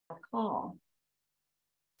call.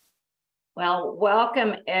 Well,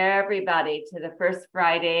 welcome everybody to the first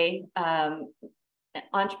Friday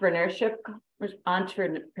entrepreneurship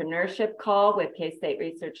call with K-State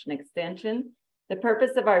Research and Extension. The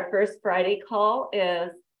purpose of our first Friday call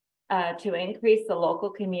is to increase the local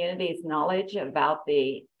community's knowledge about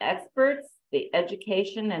the experts, the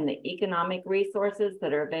education, and the economic resources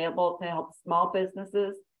that are available to help small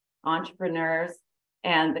businesses, entrepreneurs,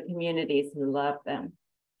 and the communities who love them.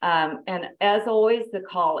 And as always, the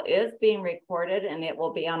call is being recorded and it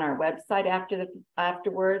will be on our website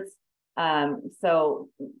afterwards. So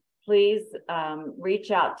please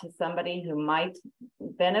reach out to somebody who might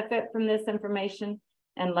benefit from this information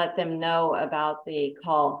and let them know about the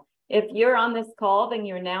call. If you're on this call, then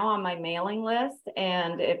you're now on my mailing list.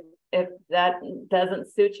 And if that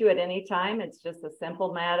doesn't suit you at any time, it's just a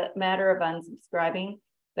simple matter of unsubscribing,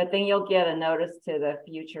 but then you'll get a notice to the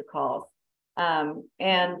future calls.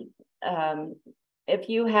 If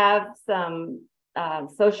you have some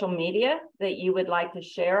social media that you would like to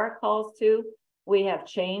share our calls to, we have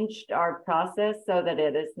changed our process so that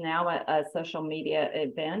it is now a social media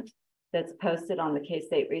event that's posted on the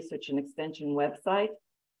K-State Research and Extension website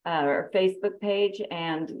or Facebook page,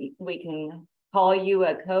 and we can call you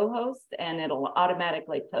a co-host and it'll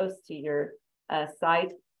automatically post to your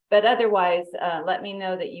site. But otherwise, let me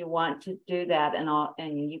know that you want to do that,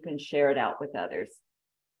 and you can share it out with others.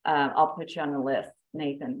 I'll put you on the list,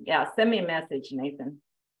 Nathan. Yeah, send me a message, Nathan.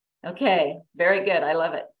 Okay, very good. I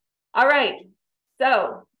love it. All right.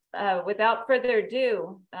 So without further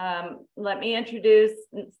ado, let me introduce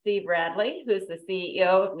Steve Radley, who's the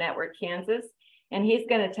CEO of Network Kansas, and he's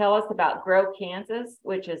going to tell us about Grow Kansas,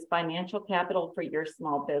 which is financial capital for your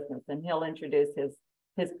small business, and he'll introduce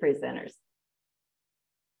his presenters.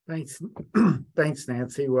 Thanks. Thanks,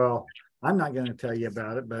 Nancy. Well, I'm not going to tell you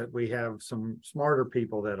about it, but we have some smarter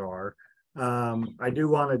people that are. I do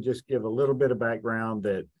want to just give a little bit of background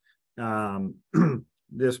that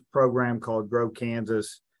this program called Grow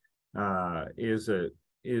Kansas is a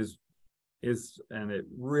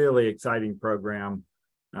really exciting program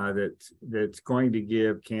that's going to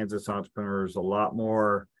give Kansas entrepreneurs a lot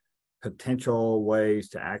more potential ways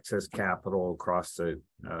to access capital across the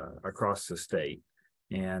state.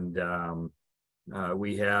 And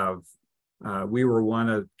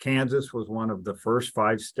Kansas was one of the first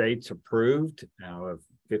 5 states approved out of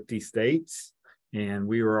 50 states. And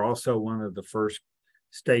we were also one of the first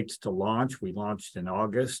states to launch. We launched in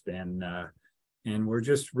August, and we're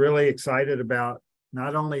just really excited about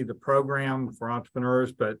not only the program for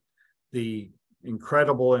entrepreneurs, but the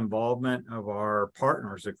incredible involvement of our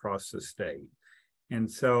partners across the state.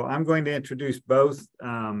 And so I'm going to introduce both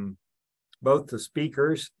the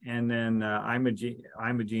speakers, and then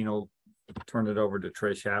Imogene will turn it over to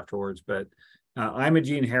Trish afterwards. But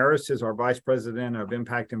Imogene Harris is our Vice President of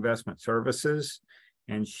Impact Investment Services,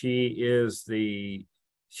 and she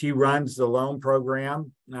runs the loan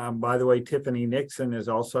program. By the way, Tiffany Nixon is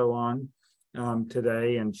also on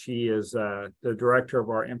today, and she is the director of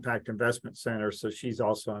our Impact Investment Center, so she's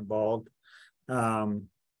also involved. And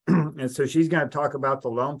so she's going to talk about the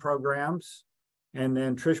loan programs. And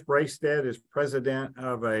then Trish Braystead is president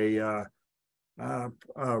of a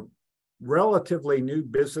relatively new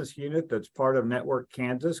business unit that's part of Network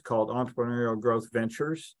Kansas called Entrepreneurial Growth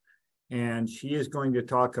Ventures. And she is going to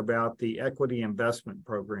talk about the equity investment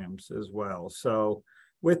programs as well. So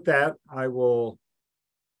with that, I do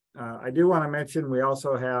want to mention we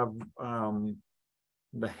also have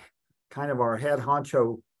the kind of our head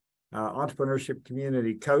honcho entrepreneurship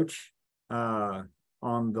community coach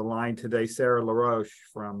on the line today, Sarah LaRoche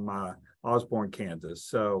from Osborne, Kansas.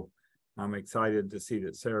 So I'm excited to see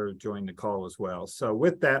that Sarah joined the call as well. So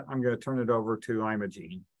with that, I'm going to turn it over to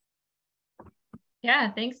Imogene.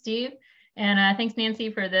 Yeah, thanks, Steve. And thanks,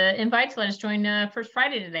 Nancy, for the invite to let us join First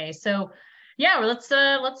Friday today. So yeah, let's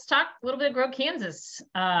talk a little bit of Grow Kansas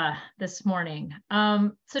this morning.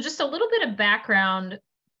 So just a little bit of background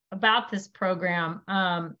about this program.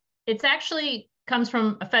 It's actually comes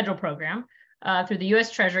from a federal program through the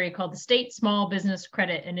U.S. Treasury called the State Small Business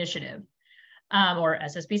Credit Initiative, or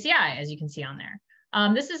SSBCI, as you can see on there.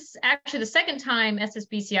 This is actually the second time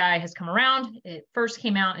SSBCI has come around. It first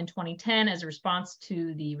came out in 2010 as a response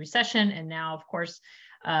to the recession, and now, of course,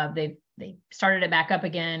 they started it back up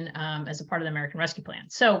again as a part of the American Rescue Plan.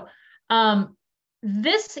 So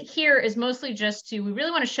this here is mostly just we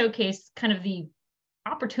really want to showcase kind of the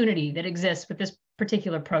opportunity that exists with this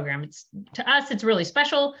particular program. To us, it's really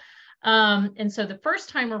special. And so the first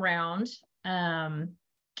time around,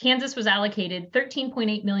 Kansas was allocated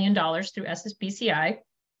 $13.8 million through SSBCI.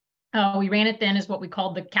 We ran it then as what we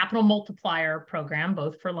called the capital multiplier program,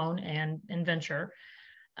 both for loan and venture.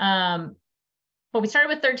 But we started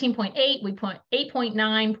with 13.8, we put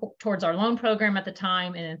 8.9 towards our loan program at the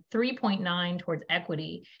time, and then 3.9 towards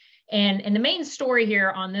equity. And the main story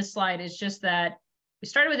here on this slide is just that we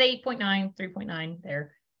started with 8.9, 3.9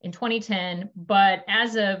 there in 2010, but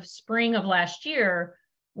as of spring of last year,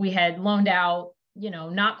 we had loaned out,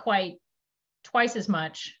 not quite twice as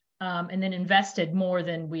much, and then invested more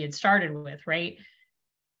than we had started with, right?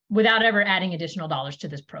 Without ever adding additional dollars to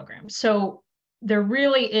this program. So there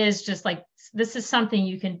really is just like, this is something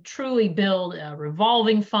you can truly build a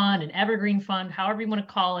revolving fund, an evergreen fund, however you want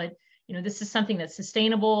to call it. This is something that's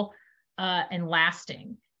sustainable and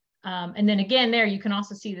lasting. And then again, there you can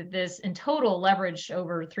also see that this in total leveraged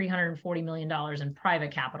over $340 million in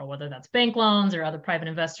private capital, whether that's bank loans or other private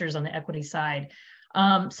investors on the equity side.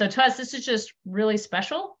 So to us, this is just really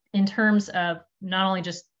special in terms of not only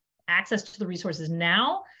just access to the resources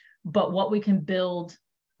now, but what we can build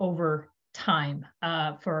over time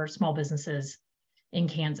for small businesses in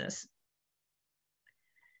Kansas.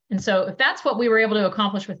 And so if that's what we were able to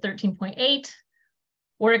accomplish with 13.8,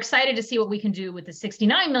 we're excited to see what we can do with the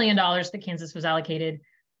 $69 million that Kansas was allocated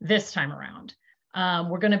this time around.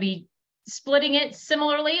 We're going to be splitting it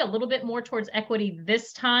similarly, a little bit more towards equity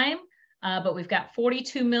this time, but we've got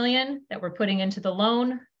 $42 million that we're putting into the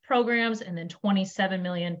loan programs and then $27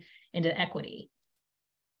 million into equity.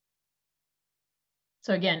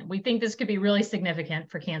 So again, we think this could be really significant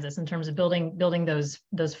for Kansas in terms of building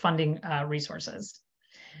those funding resources.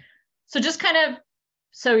 So just kind of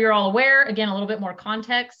so you're all aware, again, a little bit more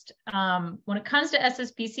context. When it comes to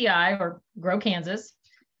SSBCI or Grow Kansas,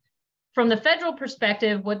 from the federal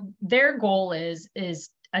perspective, what their goal is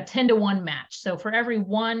a 10-to-1 match. So for every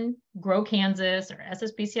one Grow Kansas or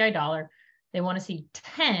SSBCI dollar, they want to see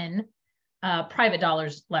 10 private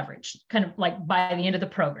dollars leveraged, kind of like by the end of the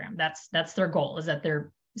program. That's their goal, is that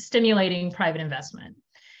they're stimulating private investment.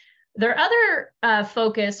 Their other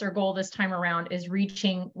focus or goal this time around is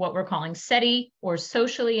reaching what we're calling SETI, or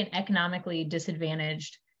socially and economically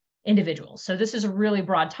disadvantaged individuals. So this is a really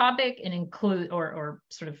broad topic and include or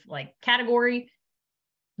sort of like category.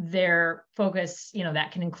 Their focus,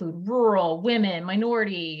 that can include rural, women,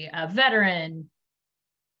 minority, veteran,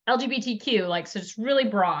 LGBTQ, so it's really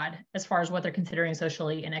broad as far as what they're considering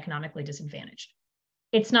socially and economically disadvantaged.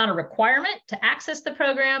 It's not a requirement to access the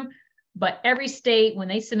program, but every state, when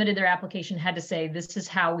they submitted their application, had to say, this is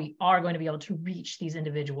how we are going to be able to reach these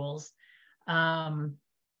individuals. And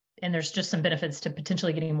there's just some benefits to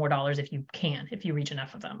potentially getting more dollars if you reach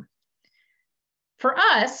enough of them. For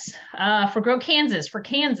us, for Grow Kansas,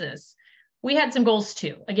 we had some goals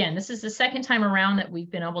too. Again, this is the second time around that we've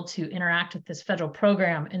been able to interact with this federal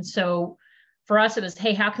program. And so for us, it was,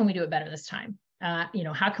 hey, how can we do it better this time?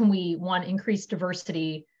 How can we, increase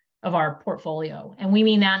diversity of our portfolio? And we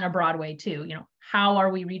mean that in a broad way too. How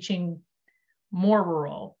are we reaching more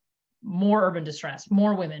rural, more urban distress,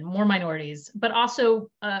 more women, more minorities, but also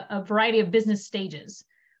a variety of business stages.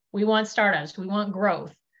 We want startups, we want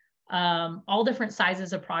growth, all different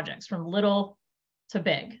sizes of projects from little to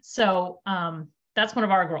big. So that's one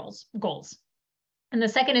of our goals. And the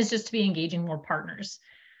second is just to be engaging more partners.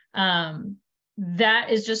 That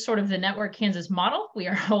is just sort of the Network Kansas model. We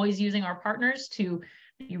are always using our partners to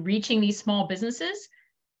be reaching these small businesses.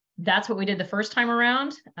 That's what we did the first time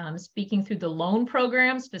around. Speaking through the loan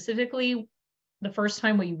program specifically, the first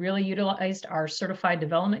time we really utilized our certified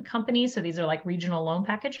development company. So these are like regional loan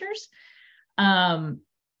packagers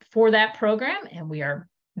for that program. And we are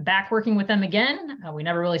back working with them again. We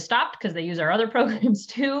never really stopped because they use our other programs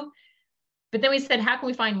too. But then we said, how can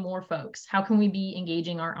we find more folks? How can we be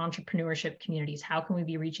engaging our entrepreneurship communities? How can we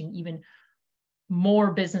be reaching even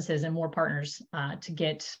more businesses and more partners to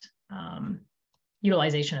get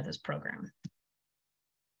utilization of this program?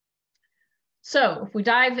 So if we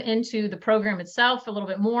dive into the program itself a little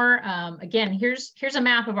bit more, again, here's a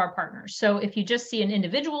map of our partners. So if you just see an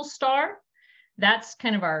individual star, that's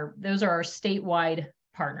kind of those are our statewide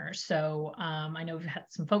partners. So I know we've had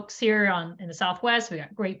some folks here in the Southwest. We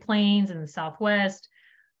got Great Plains in the Southwest.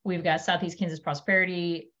 We've got Southeast Kansas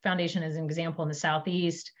Prosperity Foundation as an example in the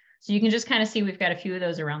Southeast. So you can just kind of see we've got a few of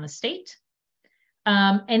those around the state.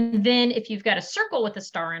 And then if you've got a circle with a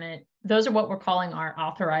star in it, those are what we're calling our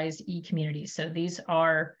authorized e-communities. So these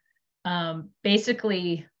are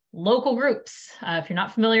basically local groups. If you're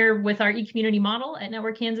not familiar with our e-community model at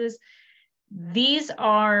Network Kansas, these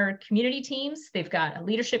are community teams. They've got a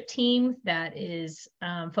leadership team that is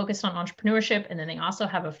focused on entrepreneurship. And then they also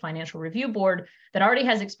have a financial review board that already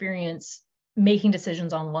has experience making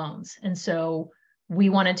decisions on loans. And so we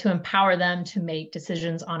wanted to empower them to make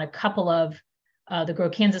decisions on a couple of the Grow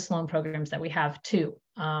Kansas loan programs that we have too,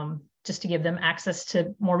 just to give them access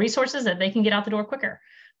to more resources that they can get out the door quicker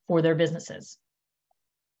for their businesses.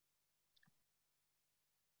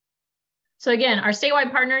 So again, our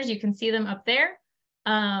statewide partners, you can see them up there.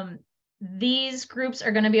 These groups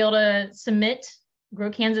are going to be able to submit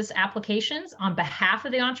Grow Kansas applications on behalf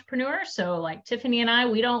of the entrepreneur. So like Tiffany and I,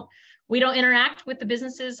 we don't interact with the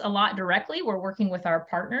businesses a lot directly. We're working with our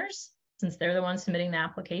partners since they're the ones submitting the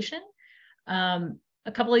application.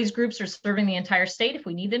 A couple of these groups are serving the entire state if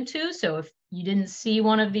we need them to. So if you didn't see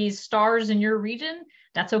one of these stars in your region,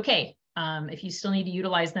 that's okay. If you still need to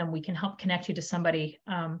utilize them, we can help connect you to somebody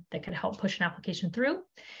that could help push an application through.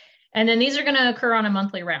 And then these are going to occur on a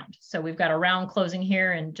monthly round. So we've got a round closing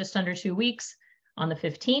here in just under 2 weeks on the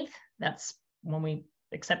 15th. That's when we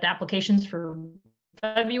accept applications for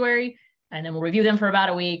February, and then we'll review them for about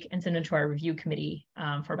a week and send them to our review committee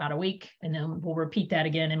for about a week. And then we'll repeat that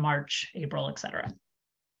again in March, April, et cetera.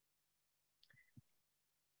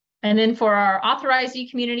 And then for our authorized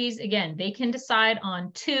e-communities, again, they can decide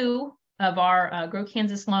on 2 of our Grow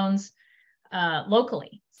Kansas loans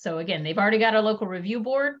locally. So again, they've already got a local review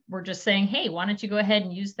board. We're just saying, hey, why don't you go ahead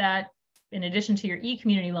and use that in addition to your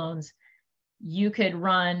e-community loans? You could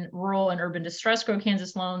run rural and urban distress Grow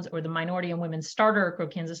Kansas loans or the minority and women starter Grow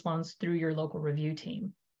Kansas loans through your local review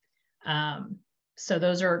team. So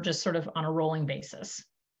those are just sort of on a rolling basis.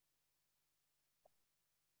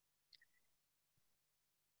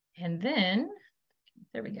 And then,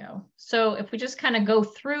 there we go. So if we just kind of go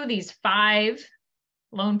through these 5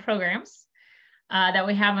 loan programs that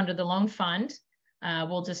we have under the loan fund,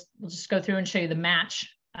 we'll just go through and show you the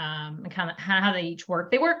match and kind of how they each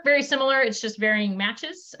work. They work very similar. It's just varying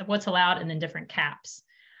matches of what's allowed and then different caps.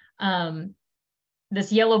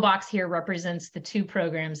 This yellow box here represents the 2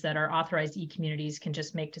 programs that our authorized e-communities can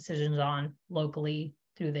just make decisions on locally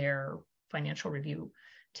through their financial review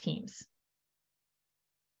teams.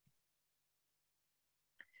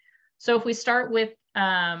 So if we start with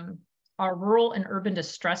our rural and urban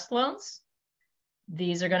distress loans,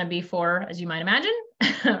 these are going to be for, as you might imagine,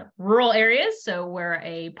 rural areas. So where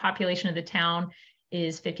a population of the town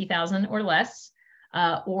is 50,000 or less,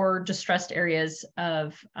 or distressed areas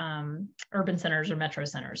of urban centers or metro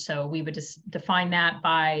centers. So we would just define that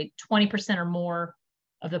by 20% or more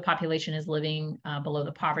of the population is living below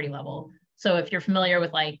the poverty level. So if you're familiar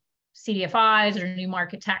with like CDFIs or new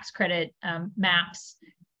market tax credit maps,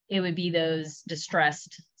 it would be those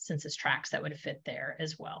distressed census tracts that would fit there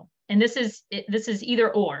as well. And this is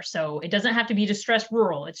either or. So it doesn't have to be distressed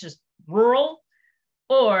rural. It's just rural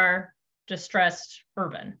or distressed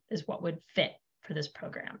urban is what would fit for this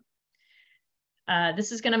program.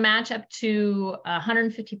 This is going to match up to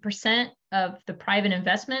 150% of the private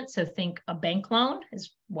investment. So think a bank loan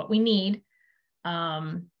is what we need.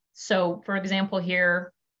 So for example,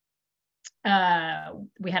 here,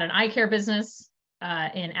 we had an eye care business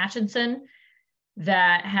in Atchison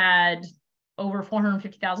that had over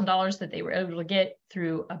 $450,000 that they were able to get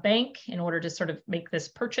through a bank in order to sort of make this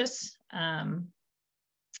purchase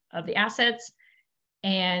of the assets.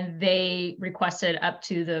 And they requested up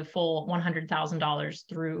to the full $100,000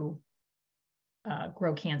 through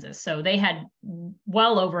Grow Kansas. So they had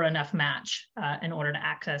well over enough match in order to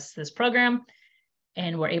access this program,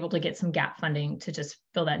 and were able to get some gap funding to just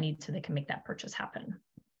fill that need so they can make that purchase happen.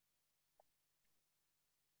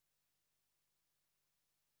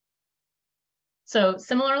 So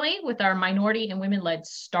similarly, with our minority and women-led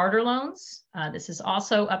starter loans, this is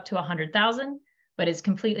also up to $100,000, but it's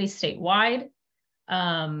completely statewide.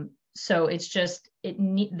 So it's just,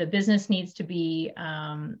 the business needs to be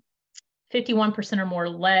 51% or more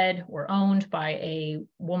led or owned by a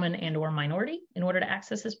woman and or minority in order to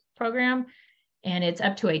access this program. And it's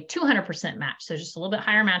up to a 200% match. So just a little bit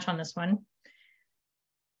higher match on this one.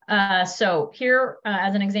 So here,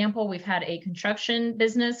 as an example, we've had a construction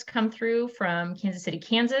business come through from Kansas City,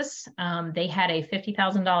 Kansas. They had a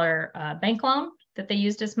 $50,000 bank loan that they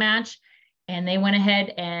used as match, and they went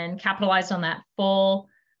ahead and capitalized on that full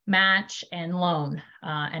match and loan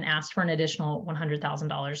and asked for an additional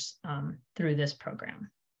 $100,000 through this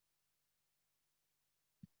program.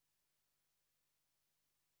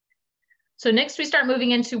 So next we start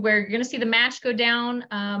moving into where you're going to see the match go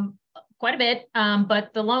down quite a bit,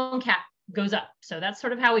 but the loan cap goes up. So that's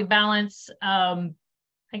sort of how we balance, I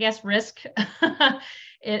guess, risk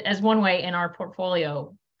as one way in our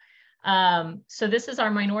portfolio. So this is our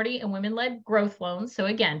minority and women-led growth loans. So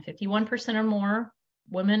again, 51% or more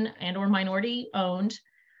women and or minority owned.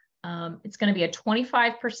 It's going to be a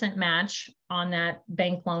 25% match on that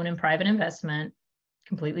bank loan and private investment,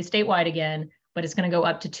 completely statewide again, but it's going to go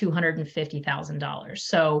up to $250,000.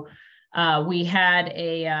 So we had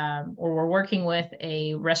or we're working with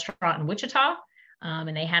a restaurant in Wichita,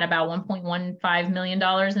 and they had about $1.15 million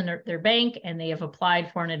in their bank, and they have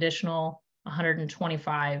applied for an additional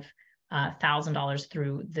 $125,000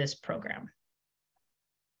 through this program.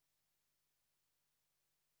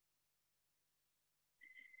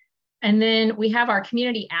 And then we have our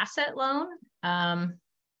community asset loan. So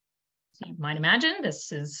you might imagine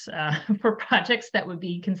this is for projects that would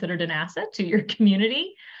be considered an asset to your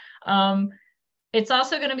community. It's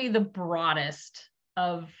also going to be the broadest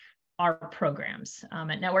of our programs.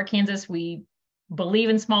 At Network Kansas, we believe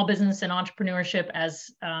in small business and entrepreneurship as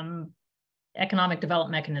economic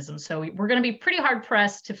development mechanisms. So we're going to be pretty hard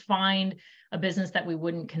pressed to find a business that we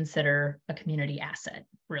wouldn't consider a community asset,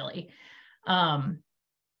 really.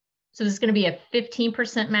 So this is going to be a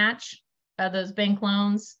 15% match of those bank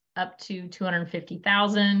loans up to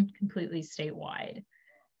 $250,000, completely statewide.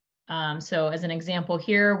 So as an example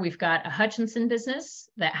here, we've got a Hutchinson business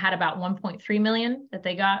that had about 1.3 million that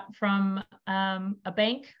they got from a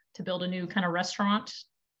bank to build a new kind of restaurant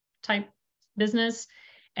type business.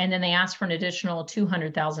 And then they asked for an additional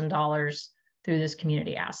 $200,000 through this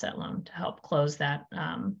community asset loan to help close that.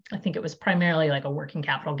 I think it was primarily like a working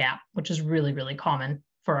capital gap, which is really, really common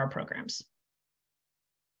for our programs.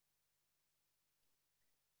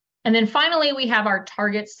 And then finally, we have our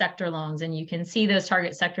target sector loans, and you can see those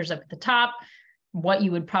target sectors up at the top, what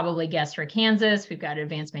you would probably guess for Kansas. We've got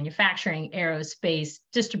advanced manufacturing, aerospace,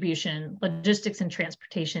 distribution, logistics and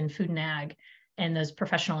transportation, food and ag, and those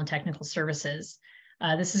professional and technical services.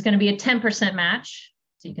 This is going to be a 10% match.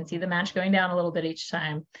 So you can see the match going down a little bit each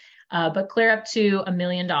time, but clear up to $1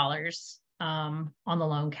 million on the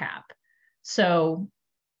loan cap. So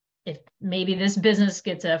if maybe this business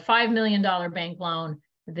gets a $5 million bank loan,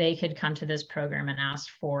 they could come to this program and ask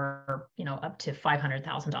for, up to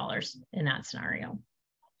 $500,000 in that scenario.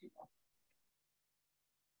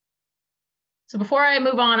 So before I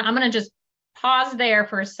move on, I'm going to just pause there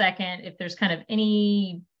for a second if there's kind of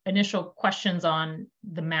any initial questions on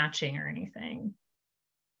the matching or anything.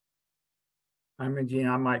 I mean, Gene,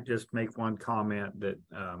 I might just make one comment that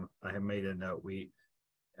I have made a note.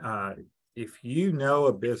 If you know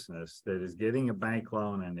a business that is getting a bank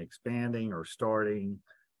loan and expanding or starting,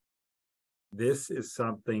 this is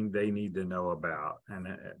something they need to know about. And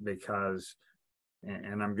because,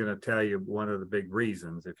 and I'm going to tell you one of the big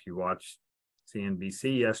reasons, if you watched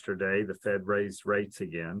CNBC yesterday, the Fed raised rates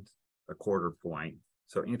again, a quarter point.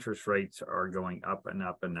 So interest rates are going up and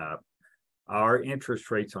up and up. Our interest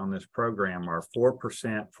rates on this program are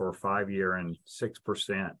 4% for a 5-year and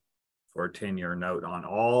 6% for a 10-year note on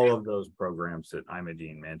all of those programs that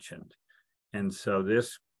Imogene mentioned. And so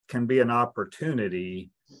this can be an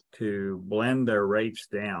opportunity to blend their rates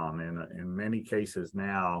down. And in many cases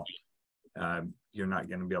now, you're not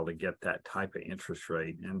going to be able to get that type of interest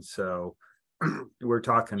rate. And so we're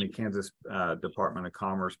talking to Kansas Department of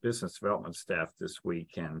Commerce Business Development staff this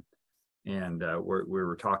week, and we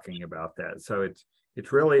were talking about that. So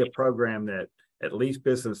it's really a program that at least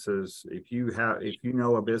businesses, if you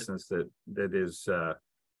know a business that is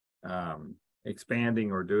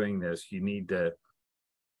expanding or doing this, you need to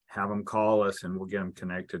have them call us and we'll get them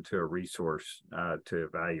connected to a resource to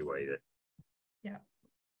evaluate it.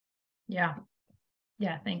 Yeah.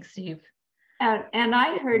 Thanks, Steve. And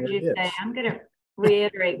I heard you say, I'm going to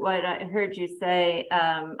reiterate what I heard you say,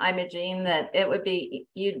 Imogene, that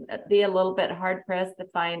you'd be a little bit hard pressed to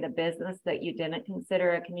find a business that you didn't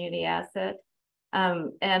consider a community asset.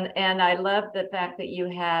 And I love the fact that you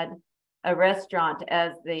had a restaurant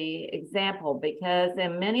as the example, because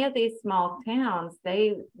in many of these small towns,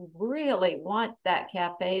 they really want that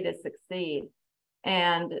cafe to succeed.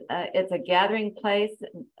 And it's a gathering place.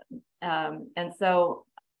 And so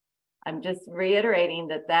I'm just reiterating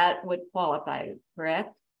that would qualify,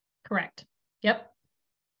 correct? Correct. Yep.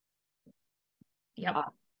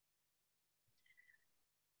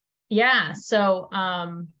 Yeah. So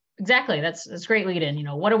exactly. That's a great lead in.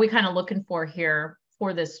 What are we kind of looking for here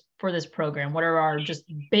for this program? What are our just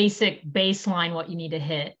basic baseline, what you need to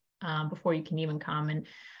hit before you can even come?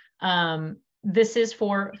 And this is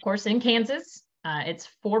for, of course, in Kansas. It's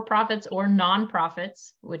for profits or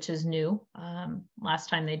nonprofits, which is new. Last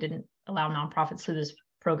time they didn't allow nonprofits through this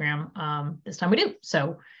program. This time we do.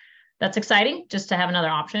 So that's exciting just to have another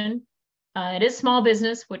option. It is small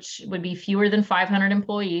business, which would be fewer than 500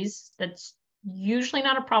 employees. That's usually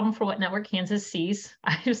not a problem for what Network Kansas sees.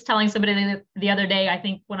 I was telling somebody the other day, I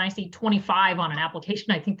think when I see 25 on an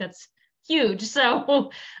application, I think that's huge.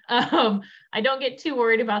 So I don't get too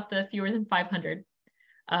worried about the fewer than 500,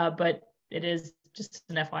 but it is just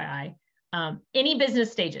an FYI. Any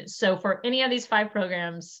business stages. So for any of these 5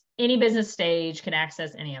 programs, any business stage can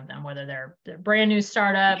access any of them, whether they're brand new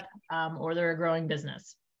startup or they're a growing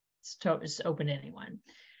business. It's open to anyone.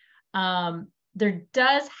 There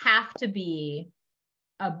does have to be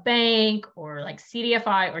a bank or like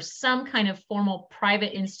CDFI or some kind of formal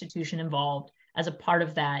private institution involved as a part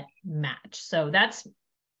of that match. So that's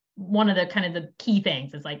one of the kind of the key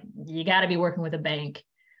things. It's like you got to be working with a bank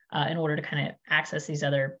in order to kind of access these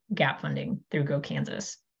other gap funding through Go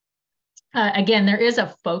Kansas. Again, there is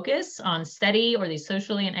a focus on STEADY or these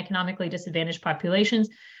socially and economically disadvantaged populations.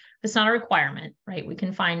 It's not a requirement, right? We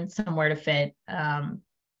can find somewhere to fit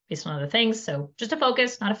based on other things. So just a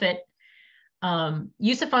focus, not a fit.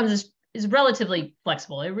 Use of funds is relatively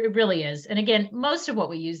flexible. It really is. And again, most of what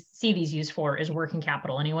we see these used for is working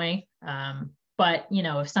capital anyway. But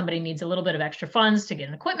if somebody needs a little bit of extra funds to get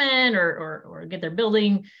an equipment or get their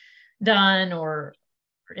building done or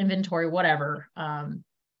inventory, whatever,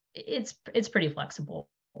 it's pretty flexible.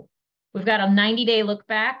 We've got a 90-day look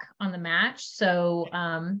back on the match. So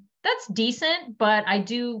that's decent, but I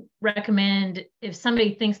do recommend if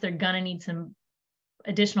somebody thinks they're going to need some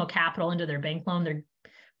additional capital into their bank loan, they're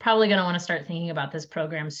probably going to want to start thinking about this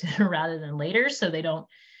program sooner rather than later, so they don't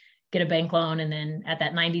get a bank loan and then at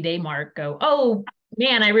that 90-day mark go, oh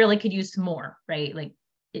man, I really could use some more, right? Like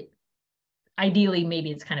ideally,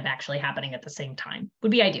 maybe it's kind of actually happening at the same time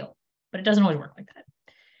would be ideal, but it doesn't always work like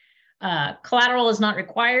that. Collateral is not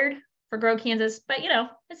required for Grow Kansas, but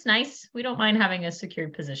it's nice. We don't mind having a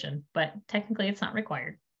secured position, but technically it's not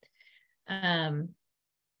required.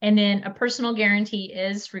 And then a personal guarantee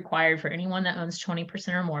is required for anyone that owns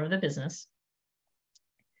 20% or more of the business.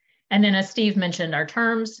 And then as Steve mentioned, our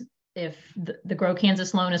terms, if the Grow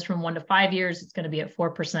Kansas loan is from 1 to 5 years, it's going to be at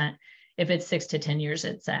 4%. If it's 6 to 10 years,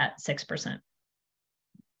 it's at 6%.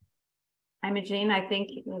 Imogene, I think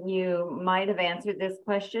you might have answered this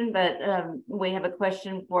question, but we have a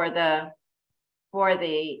question for the,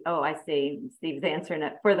 oh, I see, Steve's answering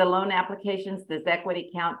it. For the loan applications, does equity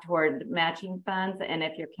count toward matching funds? And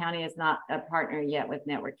if your county is not a partner yet with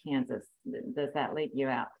Network Kansas, does that leave you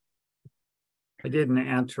out? I didn't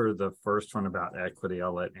answer the first one about equity.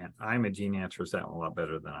 I'll let Imogene answers that one a lot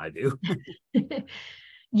better than I do.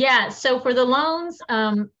 Yeah, so for the loans,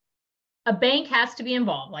 a bank has to be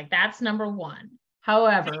involved. Like that's number one.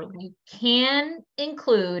 However, we can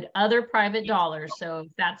include other private dollars. So if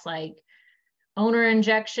that's like owner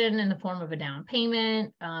injection in the form of a down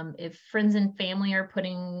payment, if friends and family are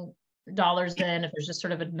putting dollars in, if there's just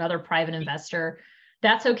sort of another private investor,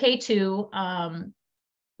 that's okay too.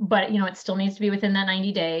 But it still needs to be within that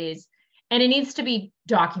 90 days and it needs to be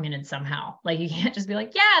documented somehow. Like you can't just be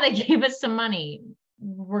like, yeah, they gave us some money.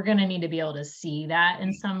 We're going to need to be able to see that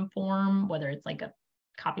in some form, whether it's like a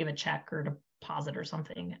copy of a check or deposit or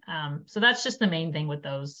something. So that's just the main thing with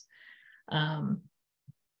those. The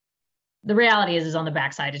reality is on the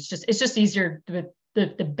backside, it's just easier with the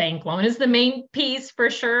bank loan is the main piece for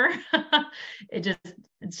sure.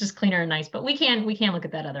 It's just cleaner and nice, but we can look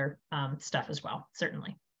at that other stuff as well,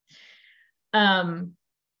 certainly.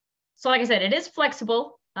 So like I said, it is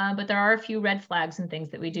flexible, but there are a few red flags and things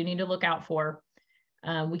that we do need to look out for.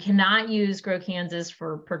 We cannot use Grow Kansas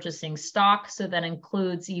for purchasing stock. So that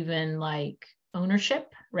includes even like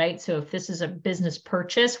ownership, right? So if this is a business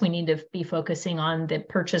purchase, we need to be focusing on the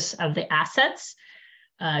purchase of the assets.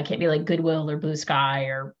 It can't be like Goodwill or Blue Sky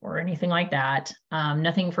or anything like that.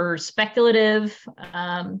 Nothing for speculative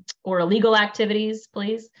or illegal activities,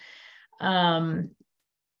 please.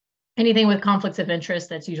 Anything with conflicts of interest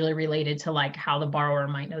that's usually related to like how the borrower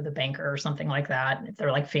might know the banker or something like that. If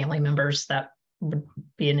they're like family members, that would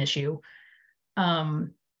be an issue.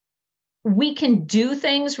 We can do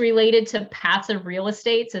things related to passive real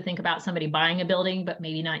estate. So think about somebody buying a building, but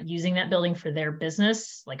maybe not using that building for their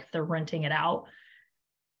business, like if they're renting it out.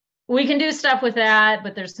 We can do stuff with that,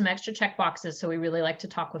 but there's some extra check boxes. So we really like to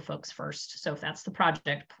talk with folks first. So if that's the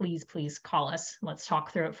project, please call us. Let's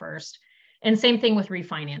talk through it first. And same thing with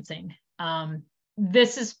refinancing.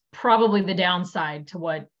 This is probably the downside to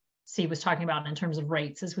what Steve was talking about in terms of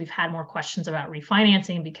rates, is we've had more questions about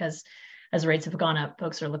refinancing because as rates have gone up,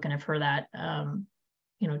 folks are looking for that,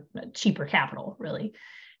 cheaper capital really.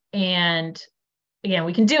 And again,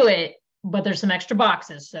 we can do it, but there's some extra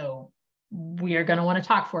boxes. So we are going to want to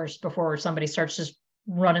talk first before somebody starts just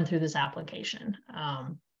running through this application.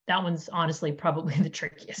 That one's honestly probably the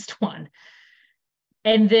trickiest one.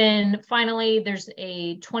 And then finally, there's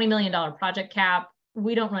a $20 million project cap.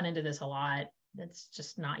 We don't run into this a lot. That's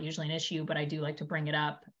just not usually an issue, but I do like to bring it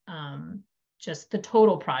up. Just the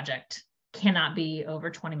total project cannot be over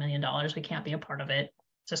 $20 million. We can't be a part of it.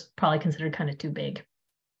 It's just probably considered kind of too big.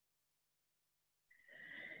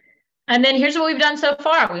 And then here's what we've done so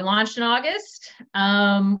far. We launched in August.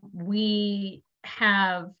 We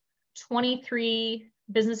have 23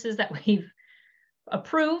 businesses that we've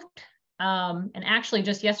approved. And actually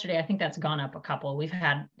just yesterday, I think that's gone up a couple. We've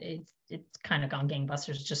had, it's kind of gone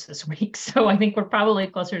gangbusters just this week. So I think we're probably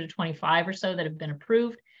closer to 25 or so that have been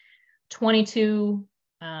approved. 22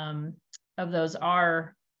 of those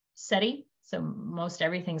are SETI. So most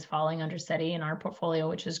everything's falling under SETI in our portfolio,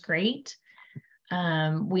 which is great.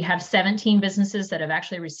 We have 17 businesses that have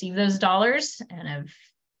actually received those dollars and have,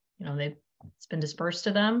 it's been dispersed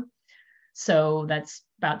to them. So that's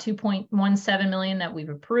about 2.17 million that we've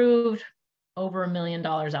approved, over $1 million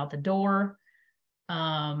out the door.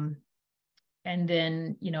 And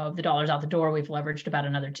then, of the dollars out the door, we've leveraged about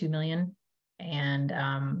another 2 million. And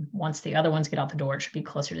once the other ones get out the door, it should be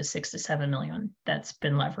closer to 6 to 7 million that's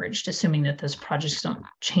been leveraged, assuming that those projects don't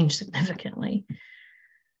change significantly.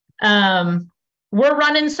 We're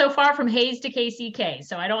running so far from Hayes to KCK.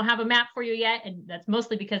 So I don't have a map for you yet. And that's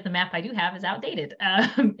mostly because the map I do have is outdated.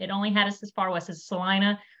 It only had us as far west as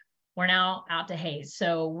Salina. We're now out to Hayes.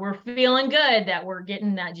 So we're feeling good that we're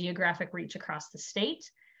getting that geographic reach across the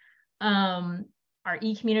state. Our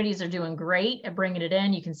e-communities are doing great at bringing it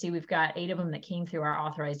in. You can see we've got 8 of them that came through our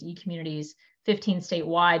authorized e-communities, 15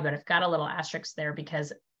 statewide, but I've got a little asterisk there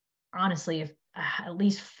because honestly, if at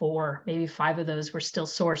least 4, maybe 5 of those were still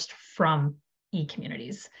sourced from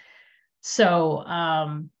e-communities. So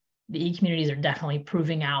the e-communities are definitely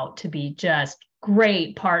proving out to be just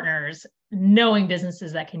great partners, knowing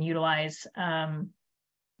businesses that can utilize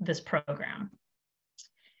this program.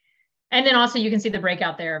 And then also you can see the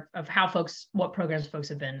breakout there of how what programs folks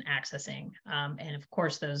have been accessing. And of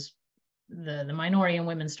course, the minority and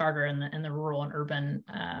women starter and the rural and urban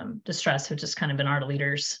distress have just kind of been our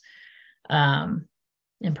leaders in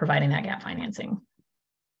providing that gap financing.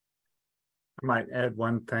 I might add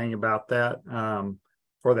one thing about that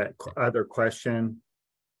for that other question.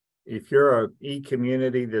 If you're an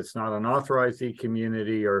e-community that's not an authorized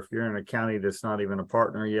e-community, or if you're in a county that's not even a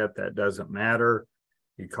partner yet, that doesn't matter.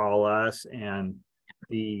 You call us, and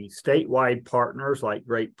the statewide partners like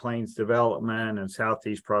Great Plains Development and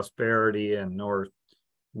Southeast Prosperity and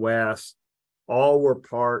Northwest, all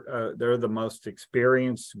were they're the most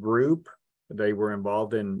experienced group. They were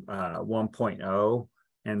involved in 1.0.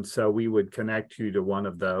 And so we would connect you to one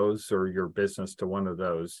of those, or your business to one of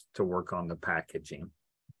those, to work on the packaging.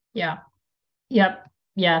 Yeah. Yep.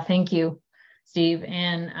 Yeah. Thank you, Steve.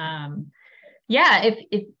 And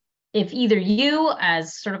if either you,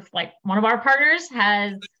 as sort of like one of our partners,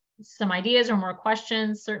 has some ideas or more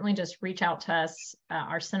questions, certainly just reach out to us,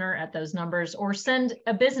 our center, at those numbers, or send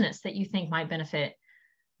a business that you think might benefit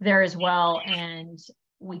there as well. And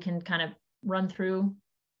we can kind of run through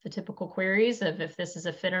the typical queries of if this is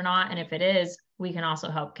a fit or not. And if it is, we can also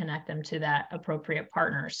help connect them to that appropriate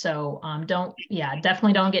partner. So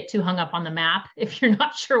definitely don't get too hung up on the map. If you're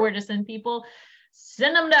not sure where to send people,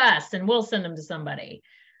 send them to us and we'll send them to somebody.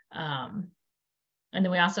 And then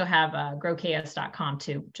we also have growks.com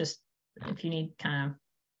too, just if you need kind of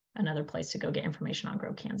another place to go get information on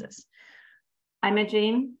Grow Kansas.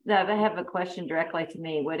 Imogene, I have a question directly to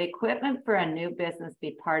me. Would equipment for a new business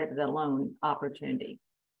be part of the loan opportunity?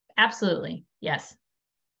 Absolutely. Yes.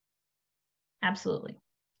 Absolutely.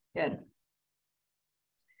 Good.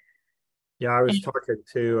 Yeah, I was talking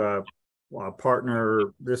to a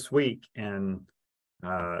partner this week, and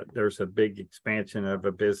there's a big expansion of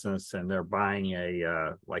a business, and they're buying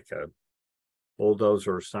a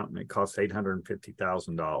bulldozer or something. It costs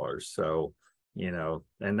 $850,000. So,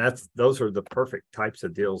 and those are the perfect types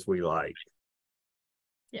of deals we like.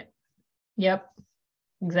 Yeah. Yep.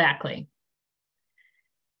 Exactly.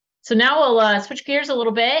 So now we'll switch gears a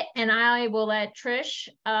little bit, and I will let Trish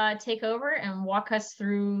take over and walk us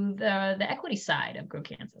through the equity side of Grow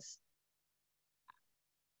Kansas.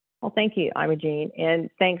 Well, thank you, Imogene,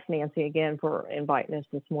 and thanks, Nancy, again for inviting us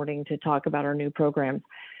this morning to talk about our new programs.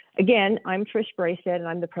 Again, I'm Trish Braystead, and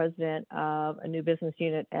I'm the president of a new business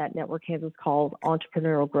unit at Network Kansas called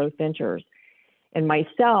Entrepreneurial Growth Ventures. And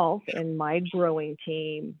myself and my growing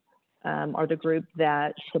team are the group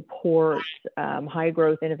that supports high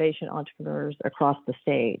growth innovation entrepreneurs across the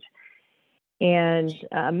state. And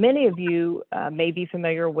many of you may be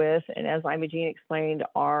familiar with, and as Imogene explained,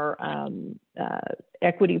 our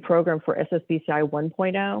equity program for SSBCI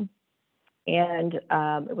 1.0. And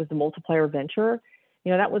it was a multiplier venture.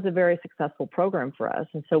 That was a very successful program for us.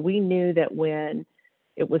 And so we knew that when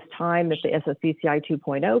it was time that the SSBCI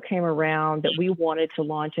 2.0 came around, that we wanted to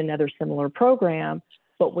launch another similar program,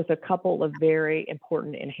 but with a couple of very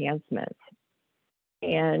important enhancements.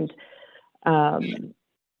 And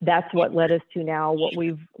that's what led us to now what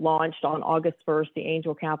we've launched on August 1st, the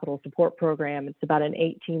Angel Capital Support Program. It's about an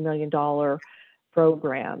 $18 million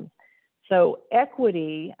program. So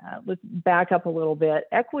equity, let's back up a little bit.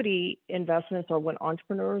 Equity investments are when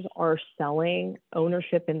entrepreneurs are selling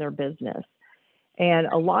ownership in their business. And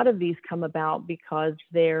a lot of these come about because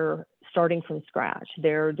they're starting from scratch.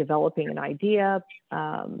 They're developing an idea,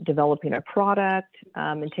 developing a product,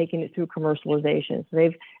 and taking it through commercialization.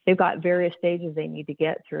 So they've got various stages they need to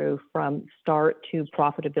get through from start to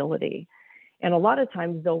profitability. And a lot of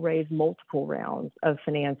times they'll raise multiple rounds of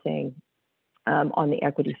financing on the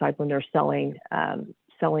equity side when they're selling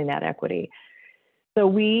that equity. So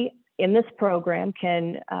we, in this program,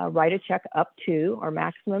 can write a check up to, our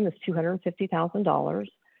maximum is $250,000.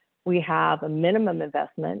 We have a minimum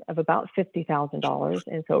investment of about $50,000.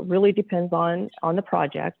 And so it really depends on the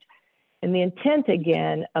project. And the intent,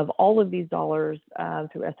 again, of all of these dollars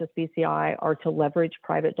through SSBCI are to leverage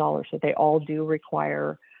private dollars. So they all do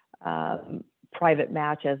require private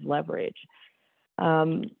match as leverage.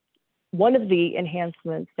 One of the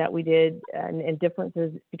enhancements that we did and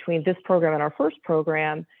differences between this program and our first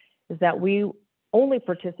program is that we only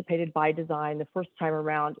participated by design the first time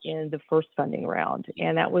around in the first funding round.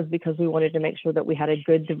 And that was because we wanted to make sure that we had a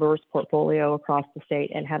good, diverse portfolio across the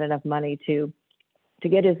state and had enough money to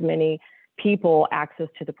get as many people access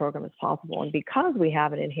to the program as possible. And because we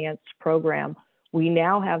have an enhanced program, we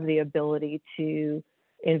now have the ability to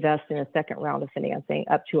invest in a second round of financing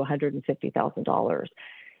up to $150,000.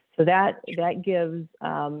 So that gives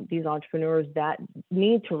these entrepreneurs that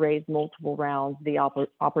need to raise multiple rounds the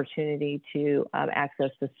opportunity to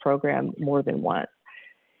access this program more than once.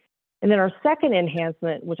 And then our second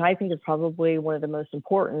enhancement, which I think is probably one of the most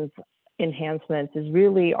important enhancements, is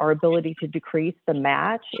really our ability to decrease the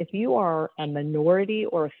match. If you are a minority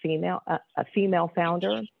or a female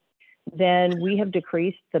founder, then we have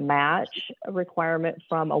decreased the match requirement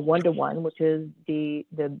from a 1-to-1, which is the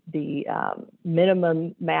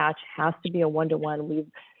minimum match has to be a 1-to-1. We've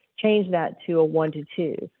changed that to a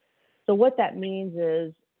 1-to-2. So what that means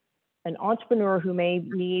is an entrepreneur who may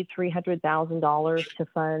need $300,000 to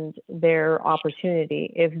fund their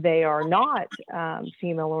opportunity, if they are not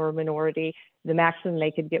female or a minority, the maximum they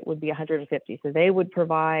could get would be $150,000. So they would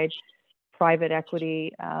provide private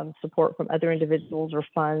equity support from other individuals or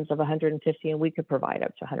funds of $150,000, and we could provide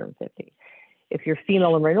up to $150,000. If you're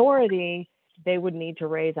female or minority, they would need to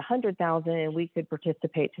raise $100,000, and we could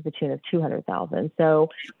participate to the tune of $200,000. So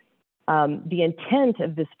the intent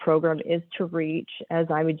of this program is to reach, as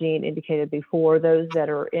Imogene indicated before, those that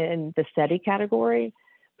are in the SETI category,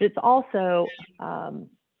 but it's also an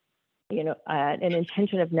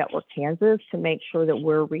intention of Network Kansas to make sure that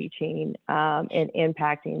we're reaching and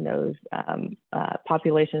impacting those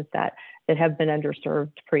populations that have been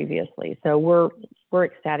underserved previously. So we're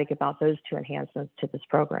ecstatic about those two enhancements to this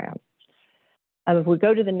program. If we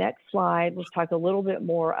go to the next slide, let's talk a little bit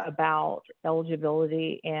more about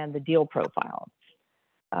eligibility and the deal profile.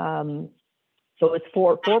 So it's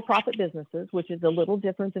for for-profit businesses, which is a little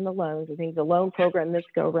different than the loans. I think the loan program this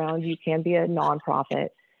go around, you can be a nonprofit.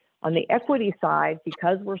 On the equity side,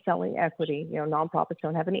 because we're selling equity, nonprofits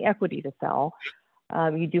don't have any equity to sell.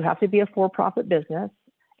 You do have to be a for-profit business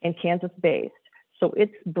and Kansas-based. So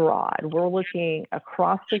it's broad. We're looking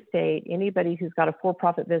across the state, anybody who's got a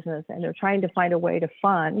for-profit business and they're trying to find a way to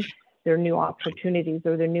fund their new opportunities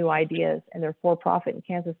or their new ideas, and they're for-profit and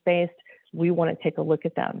Kansas-based, we want to take a look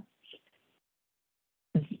at them.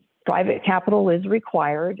 Private capital is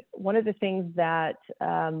required. One of the things that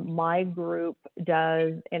my group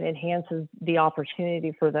does and enhances the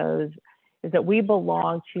opportunity for those is that we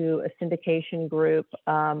belong to a syndication group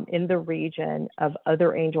in the region of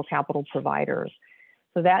other angel capital providers.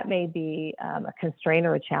 So that may be a constraint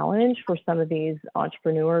or a challenge for some of these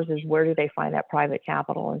entrepreneurs, is where do they find that private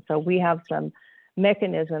capital? And so we have some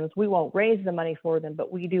mechanisms. We won't raise the money for them,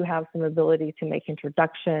 but we do have some ability to make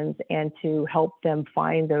introductions and to help them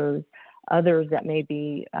find those others that may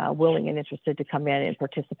be willing and interested to come in and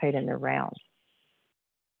participate in their rounds.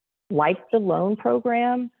 Like the loan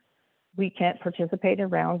program, we can't participate in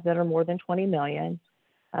rounds that are more than 20 million.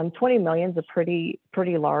 20 million is a pretty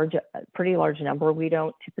large number. We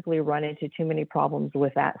don't typically run into too many problems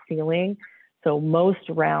with that ceiling. So most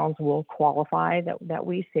rounds will qualify that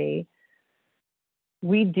we see.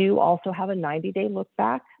 We do also have a 90-day look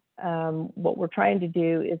back. What we're trying to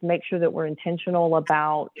do is make sure that we're intentional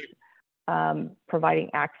about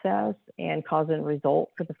providing access and cause and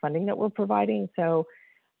result for the funding that we're providing. So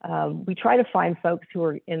we try to find folks who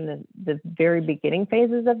are in the very beginning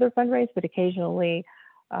phases of their fundraise, but occasionally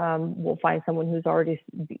we'll find someone who's already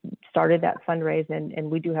started that fundraise, and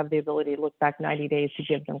we do have the ability to look back 90 days to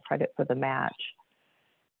give them credit for the match.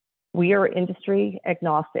 We are industry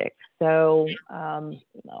agnostic. So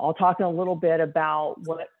I'll talk in a little bit about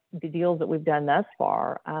what the deals that we've done thus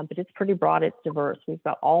far, but it's pretty broad, it's diverse. We've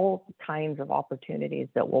got all kinds of opportunities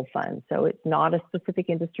that we'll fund. So it's not a specific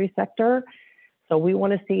industry sector. So we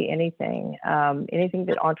want to see anything, anything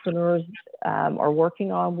that entrepreneurs are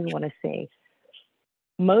working on, we want to see.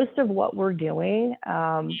 Most of what we're doing,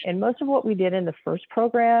 and most of what we did in the first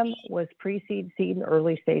program was pre-seed, seed, and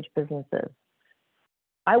early stage businesses.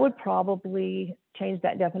 I would probably change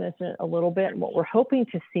that definition a little bit. And what we're hoping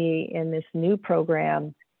to see in this new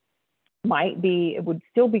program might be, it would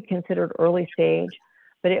still be considered early stage,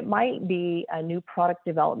 but it might be a new product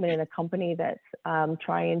development in a company that's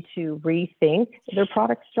trying to rethink their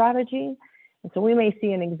product strategy. And so we may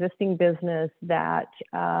see an existing business that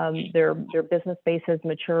their business base has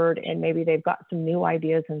matured, and maybe they've got some new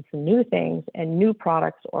ideas and some new things and new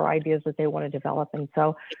products or ideas that they want to develop. And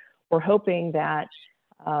so we're hoping that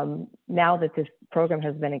now that this program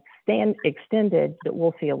has been extended, that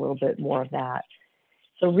we'll see a little bit more of that.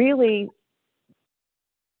 So really,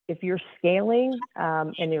 if you're scaling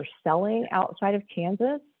and you're selling outside of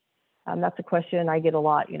Kansas, that's a question I get a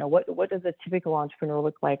lot. You know, what does a typical entrepreneur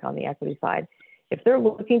look like on the equity side? If they're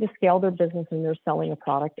looking to scale their business and they're selling a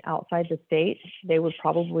product outside the state, they would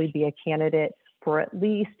probably be a candidate for at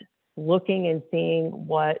least looking and seeing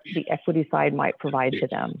what the equity side might provide to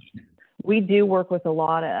them. We do work with a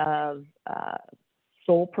lot of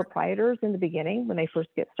sole proprietors in the beginning when they first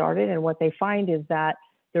get started, and what they find is that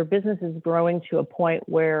their business is growing to a point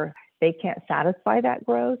where they can't satisfy that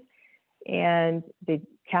growth, and the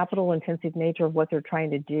capital intensive nature of what they're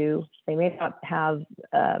trying to do, they may not have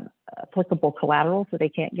applicable collateral, so they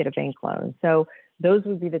can't get a bank loan. So those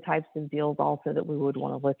would be the types of deals also that we would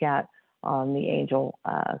want to look at on the Angel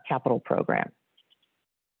Capital program.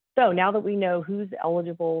 So now that we know who's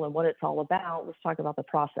eligible and what it's all about, let's talk about the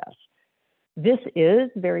process. This is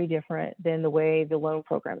very different than the way the loan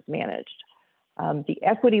program is managed. The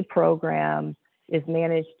equity program is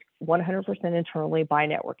managed 100% internally by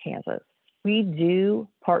Network Kansas. We do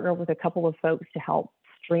partner with a couple of folks to help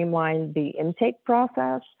streamline the intake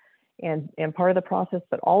process and part of the process,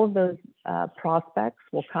 but all of those prospects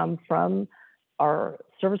will come from our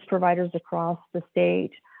service providers across the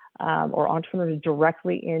state or entrepreneurs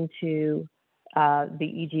directly into the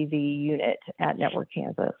EGV unit at Network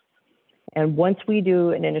Kansas. And once we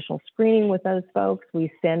do an initial screening with those folks, we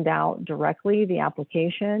send out directly the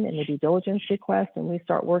application and the due diligence request, and we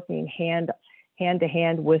start working hand to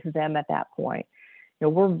hand with them at that point. You know,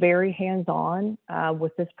 we're very hands-on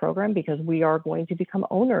with this program because we are going to become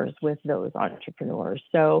owners with those entrepreneurs.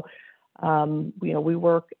 So, you know, we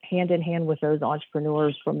work hand in hand with those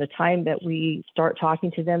entrepreneurs from the time that we start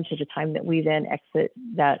talking to them to the time that we then exit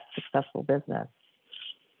that successful business.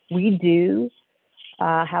 We do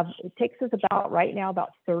it takes us right now about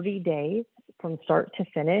 30 days from start to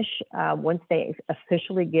finish once they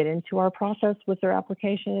officially get into our process with their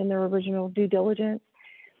application and their original due diligence.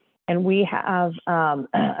 And we have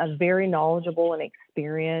a very knowledgeable and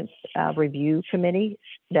experienced review committee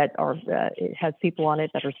that it has people on it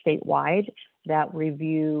that are statewide that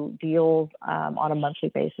review deals on a monthly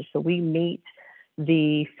basis. So we meet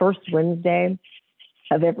the first Wednesday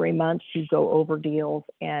of every month to go over deals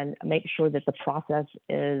and make sure that the process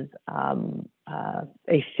is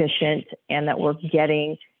efficient and that we're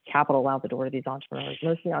getting capital out the door to these entrepreneurs.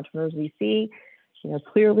 Most of the entrepreneurs we see, you know,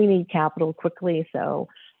 clearly need capital quickly. So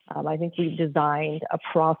I think we've designed a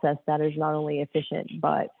process that is not only efficient,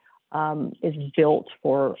 but is built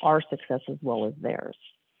for our success as well as theirs.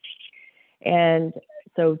 And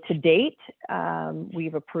so to date,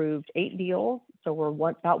 we've approved 8 deals. So we're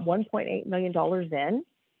about $1.8 million in.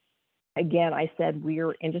 Again, I said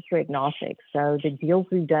we're industry agnostic. So the deals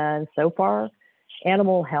we've done so far,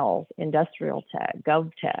 animal health, industrial tech,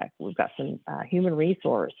 gov tech, we've got some human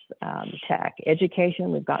resource tech,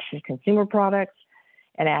 education, we've got some consumer products,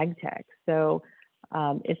 and ag tech. So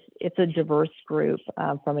it's a diverse group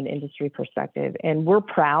from an industry perspective. And we're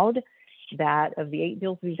proud that of the 8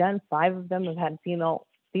 deals we've done, 5 of them have had female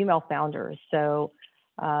founders. So,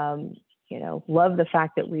 you know, love the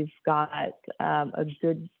fact that we've got a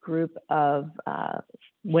good group of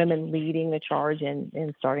women leading the charge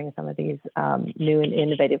in starting some of these new and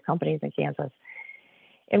innovative companies in Kansas.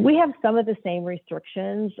 And we have some of the same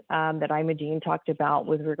restrictions that Imogene talked about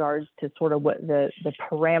with regards to sort of what the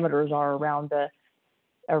parameters are around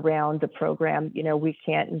the program. You know, we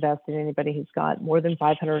can't invest in anybody who's got more than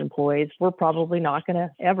 500 employees. We're probably not going to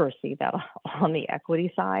ever see that on the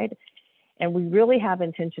equity side. And we really have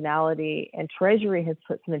intentionality, and Treasury has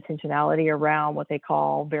put some intentionality around what they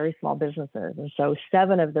call very small businesses. And so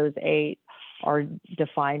 7 of those 8 are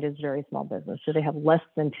defined as very small business. So they have less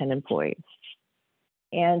than 10 employees.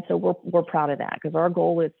 And so we're proud of that, because our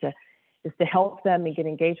goal is to help them and get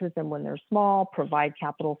engaged with them when they're small, provide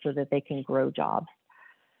capital so that they can grow jobs,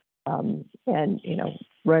 and, you know,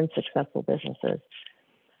 run successful businesses.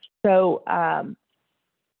 So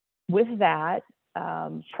with that,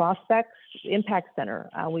 prospects, Impact Center.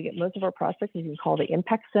 We get most of our prospects, you can call the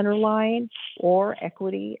Impact Center line or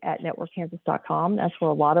equity@networkkansas.com. That's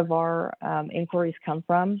where a lot of our inquiries come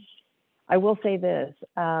from. I will say this,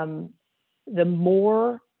 the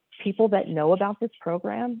more people that know about this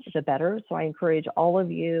program, the better. So I encourage all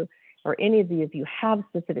of you, or any of you, if you have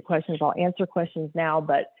specific questions, I'll answer questions now,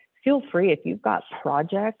 but feel free, if you've got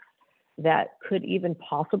projects that could even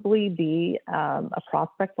possibly be a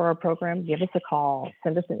prospect for our program, give us a call,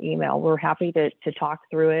 send us an email. We're happy to talk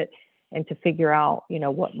through it and to figure out, you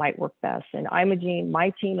know, what might work best. And Imogene,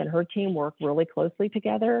 my team and her team work really closely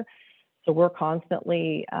together. So we're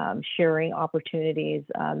constantly sharing opportunities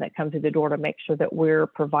that come through the door to make sure that we're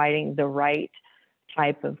providing the right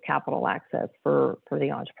type of capital access for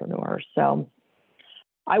the entrepreneurs. So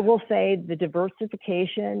I will say the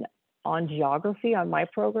diversification on geography on my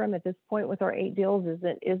program at this point with our 8 deals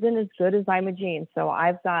isn't as good as Imogene. So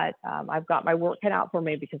I've got my work cut out for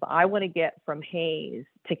me, because I want to get from Hays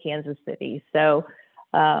to Kansas City. So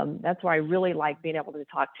that's why I really like being able to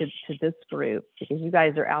talk to this group, because you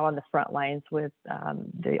guys are out on the front lines with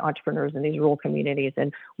the entrepreneurs in these rural communities,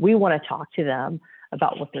 and we want to talk to them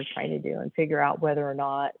about what they're trying to do and figure out whether or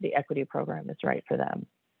not the equity program is right for them.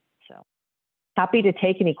 So happy to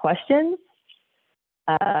take any questions.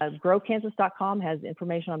 growkansas.com has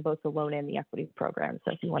information on both the loan and the equity program.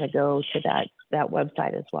 So if you want to go to that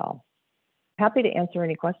website as well. Happy to answer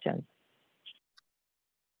any questions.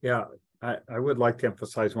 Yeah, I would like to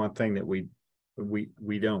emphasize one thing that we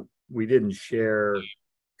didn't share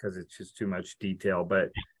because it's just too much detail,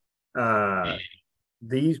 but the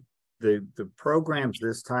programs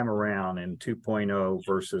this time around in 2.0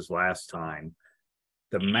 versus last time,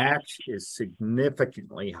 the match is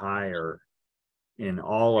significantly higher in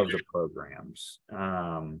all of the programs.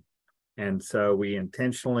 And so we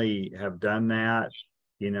intentionally have done that,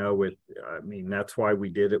 you know, that's why we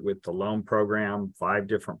did it with the loan program, 5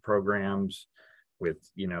 different programs with,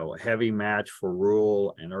 you know, heavy match for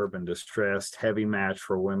rural and urban distressed, heavy match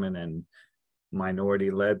for women and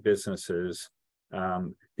minority-led businesses.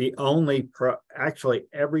 Actually,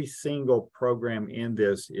 every single program in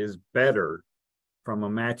this is better from a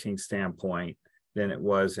matching standpoint than it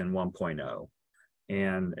was in 1.0.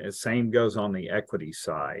 And the same goes on the equity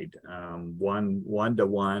side.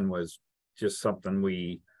 1-to-1 was just something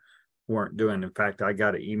we weren't doing. In fact, I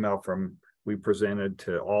got an email we presented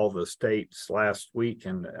to all the states last week,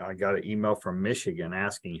 and I got an email from Michigan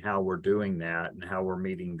asking how we're doing that and how we're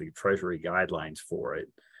meeting the Treasury guidelines for it.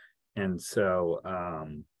 And so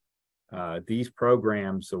these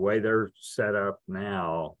programs, the way they're set up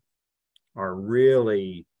now,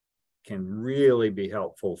 can really be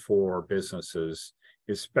helpful for businesses,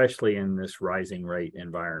 especially in this rising rate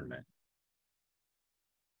environment.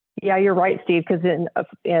 Yeah, you're right, Steve, because in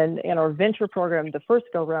our venture program, the first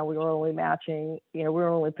go round, we were only matching, we were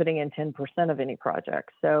only putting in 10% of any project.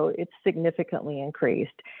 So it's significantly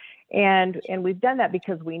increased. And we've done that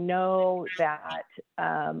because we know that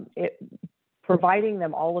providing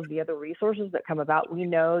them all of the other resources that come about, we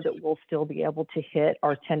know that we'll still be able to hit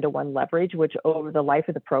our 10-to-1 leverage, which over the life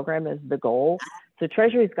of the program is the goal. So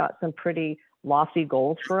Treasury's got some pretty lofty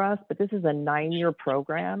goals for us, but this is a 9-year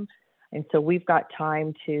program. And so we've got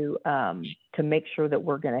time to make sure that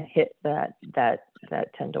we're going to hit that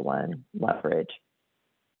 10-to-1 leverage.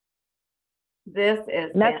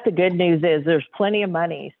 And that's the good news, is there's plenty of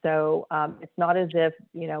money. So it's not as if,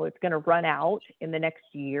 it's going to run out in the next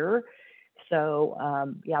year. So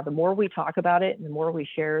yeah, the more we talk about it and the more we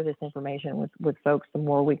share this information with folks, the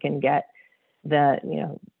more we can get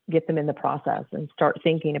get them in the process and start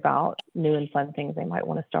thinking about new and fun things they might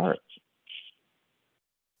want to start.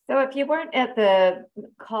 So if you weren't at the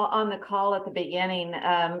call at the beginning,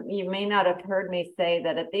 you may not have heard me say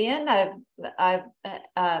that at the end I've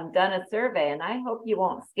done a survey, and I hope you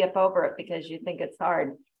won't skip over it because you think it's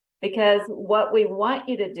hard, because what we want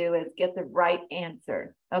you to do is get the right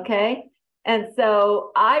answer, okay? And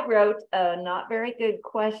so I wrote a not very good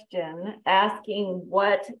question asking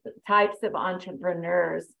what types of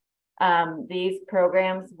entrepreneurs these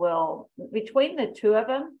programs will, between the two of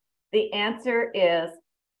them, the answer is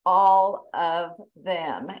all of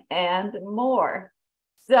them and more.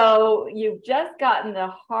 So you've just gotten the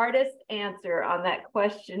hardest answer on that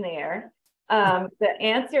questionnaire. The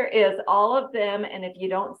answer is all of them. And if you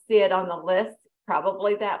don't see it on the list,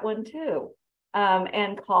 probably that one too.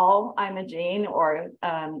 And call Imogene or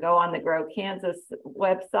go on the Grow Kansas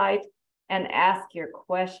website and ask your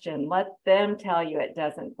question. Let them tell you it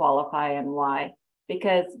doesn't qualify and why,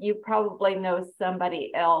 because you probably know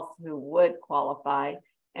somebody else who would qualify.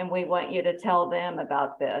 And we want you to tell them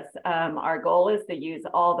about this. Our goal is to use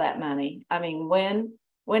all that money. I mean,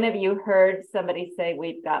 when have you heard somebody say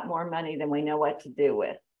we've got more money than we know what to do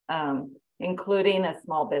with, including a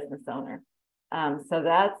small business owner? So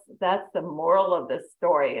that's the moral of the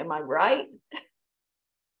story. Am I right?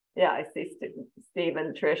 Yeah, I see Steve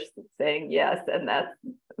and Trish saying yes, and that's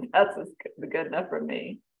good enough for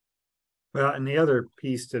me. Well, and the other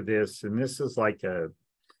piece to this, and this is like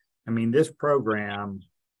this program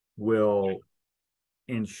will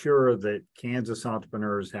ensure that Kansas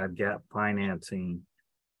entrepreneurs have gap financing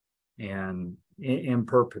and in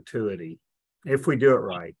perpetuity if we do it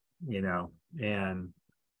right, and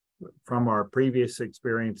from our previous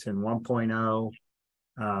experience in 1.0,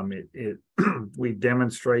 we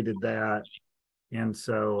demonstrated that. And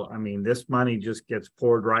so, this money just gets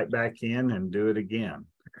poured right back in and do it again.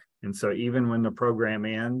 And so even when the program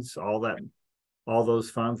ends, all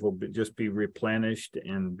those funds will just be replenished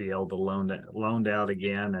and be able to loaned out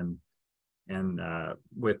again. And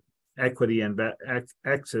with equity and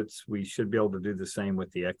exits, we should be able to do the same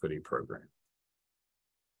with the equity program.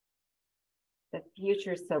 The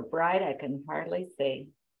future's so bright, I can hardly see.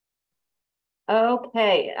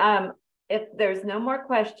 Okay, if there's no more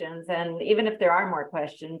questions, and even if there are more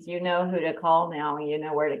questions, you know who to call now, you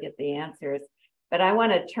know where to get the answers. But I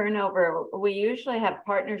want to turn over, we usually have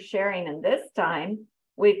partner sharing, and this time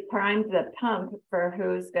we've primed the pump for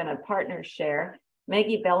who's going to partner share.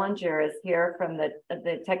 Maggie Bellinger is here from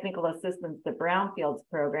the Technical Assistance to Brownfields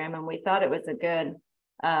program, and we thought it was a good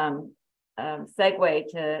segue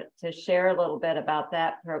to share a little bit about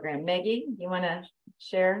that program. Maggie, you want to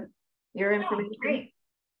share your information? Great.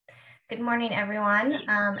 Good morning, everyone,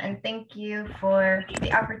 and thank you for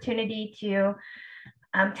the opportunity to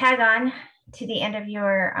tag on to the end of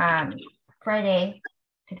your Friday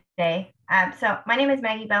today. So my name is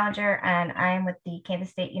Maggie Bellinger, and I am with the Kansas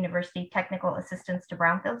State University Technical Assistance to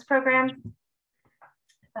Brownfields program.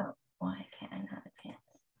 Oh, why can't I not advance?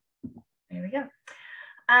 There we go.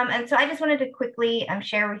 And so I just wanted to quickly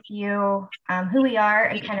share with you who we are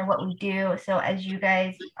and kind of what we do. So as you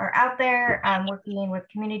guys are out there working with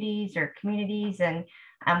communities,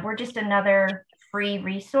 and we're just another free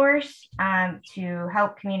resource to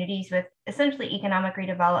help communities with essentially economic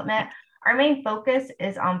redevelopment. Our main focus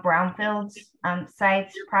is on brownfields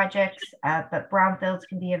sites, projects, but brownfields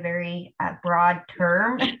can be a very broad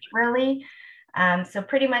term, really. So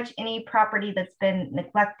pretty much any property that's been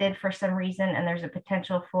neglected for some reason and there's a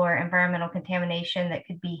potential for environmental contamination that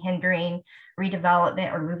could be hindering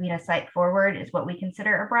redevelopment or moving a site forward is what we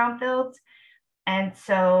consider a brownfields. And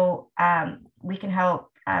so we can help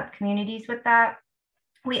communities with that.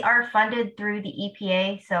 We are funded through the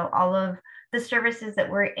EPA, so all of the services that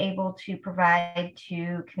we're able to provide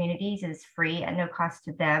to communities is free at no cost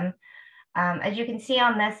to them. As you can see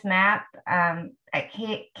on this map, at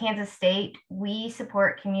Kansas State, we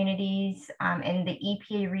support communities in the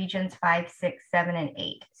EPA regions 5, 6, 7, and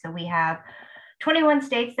 8. So we have 21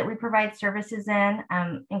 states that we provide services in,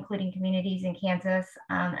 including communities in Kansas.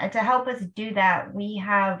 And to help us do that, we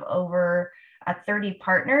have over 30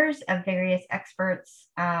 partners of various experts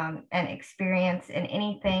and experience in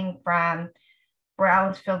anything from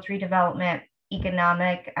brownfields redevelopment,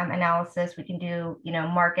 economic analysis. We can do,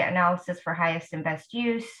 market analysis for highest and best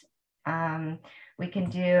use. We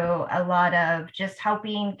can do a lot of just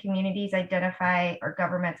helping communities identify or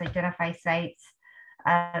governments identify sites,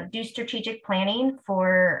 do strategic planning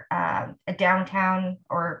for a downtown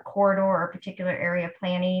or corridor or particular area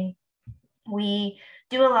planning. We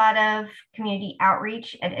do a lot of community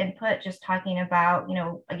outreach and input, just talking about,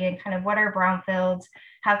 again, kind of what are brownfields,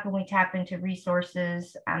 how can we tap into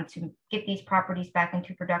resources to get these properties back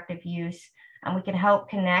into productive use, and we can help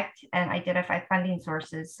connect and identify funding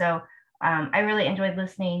sources. So I really enjoyed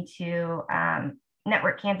listening to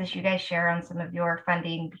Network Kansas, you guys share on some of your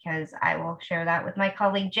funding, because I will share that with my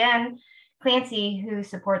colleague Jen Clancy, who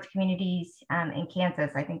supports communities in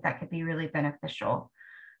Kansas. I think that could be really beneficial.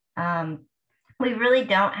 We really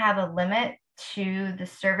don't have a limit to the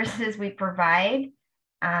services we provide.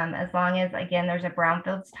 As long as, again, there's a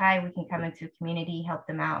brownfields tie, we can come into a community, help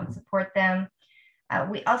them out and support them.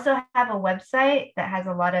 We also have a website that has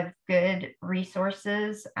a lot of good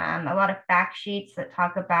resources, a lot of fact sheets that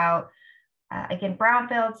talk about again,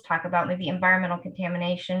 brownfields, talk about maybe environmental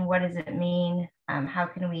contamination. What does it mean? How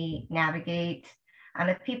can we navigate?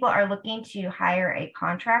 If people are looking to hire a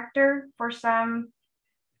contractor for some,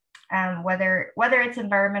 whether it's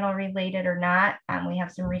environmental related or not, we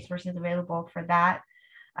have some resources available for that.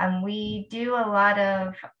 We do a lot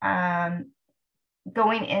of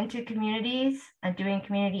going into communities and doing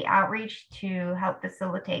community outreach to help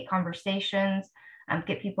facilitate conversations,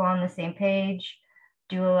 get people on the same page,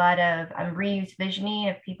 do a lot of reuse visioning.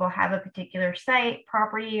 If people have a particular site,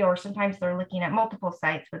 property, or sometimes they're looking at multiple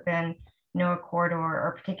sites within a corridor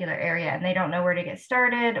or particular area, and they don't know where to get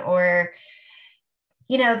started, or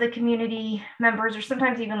the community members or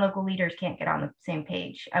sometimes even local leaders can't get on the same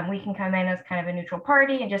page. We can come in as kind of a neutral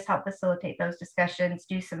party and just help facilitate those discussions,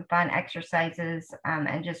 do some fun exercises,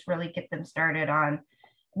 and just really get them started on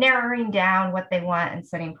narrowing down what they want and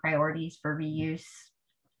setting priorities for reuse.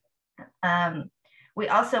 We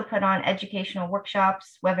also put on educational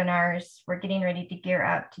workshops, webinars. We're getting ready to gear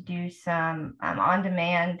up to do some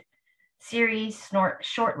on-demand series,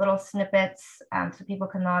 short little snippets, so people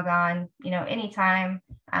can log on, anytime,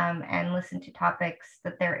 and listen to topics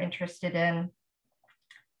that they're interested in.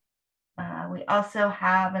 We also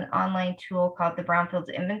have an online tool called the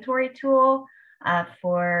Brownfields Inventory Tool.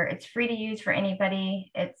 It's free to use for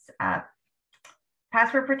anybody. It's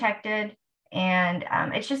password protected, and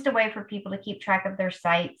it's just a way for people to keep track of their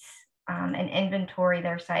sites and inventory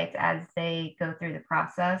their sites as they go through the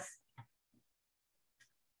process.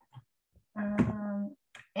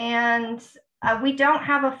 We don't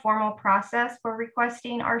have a formal process for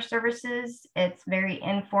requesting our services. It's very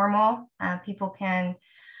informal. People can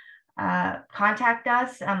contact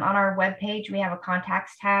us on our webpage. We have a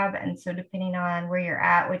contacts tab, and so depending on where you're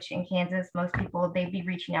at, which in Kansas, most people, they'd be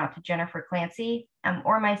reaching out to Jennifer Clancy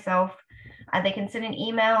or myself. They can send an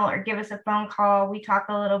email or give us a phone call. We talk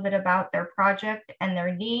a little bit about their project and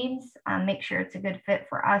their needs, make sure it's a good fit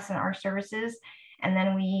for us and our services. And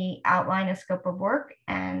then we outline a scope of work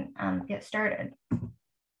and get started.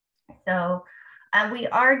 So we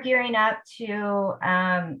are gearing up to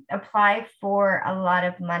apply for a lot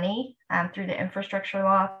of money through the infrastructure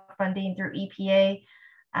law funding through EPA.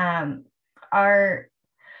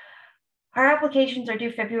 Our applications are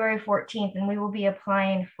due February 14th, and we will be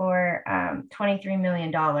applying for $23 million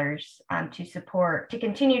to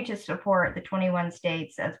continue to support the 21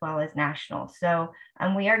 states as well as national. So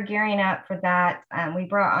we are gearing up for that. We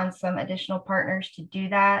brought on some additional partners to do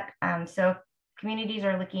that. So communities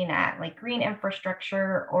are looking at like green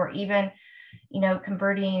infrastructure, or even,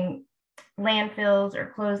 converting landfills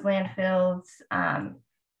or closed landfills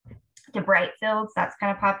to bright fields. That's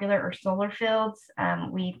kind of popular, or solar fields.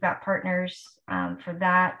 We've got partners for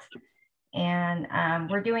that. And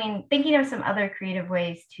we're thinking of some other creative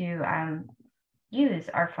ways to use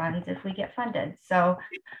our funds if we get funded. So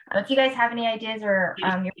if you guys have any ideas, or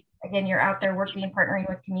you're out there working and partnering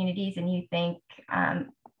with communities and you think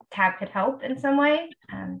TAB could help in some way,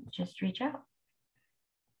 just reach out.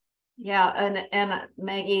 Yeah, and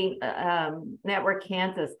Maggie, Network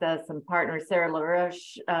Kansas does some partners. Sarah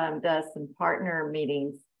LaRoche does some partner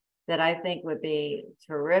meetings that I think would be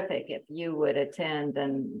terrific if you would attend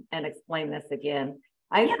and explain this again.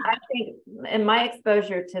 I think in my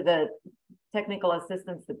exposure to the technical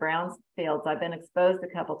assistance, the brownfields, I've been exposed a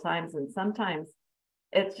couple times, and sometimes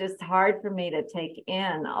it's just hard for me to take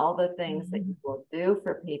in all the things that you will do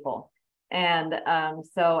for people. And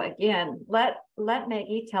so again, let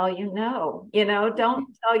Maggie tell you no. Don't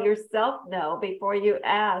tell yourself no before you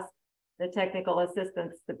ask the technical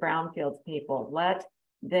assistance, the brownfields people. Let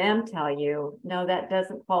them tell you, no, that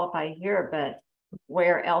doesn't qualify here, but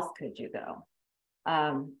where else could you go?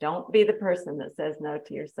 Don't be the person that says no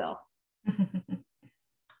to yourself.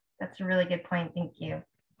 That's a really good point. Thank you.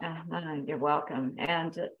 You're welcome.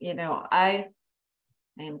 And, I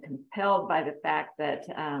am compelled by the fact that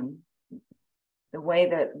the way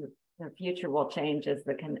that the future will change is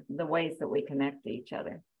the ways that we connect to each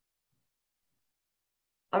other.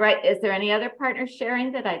 All right, is there any other partner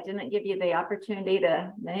sharing that I didn't give you the opportunity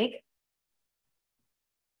to make?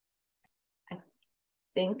 I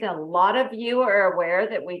think a lot of you are aware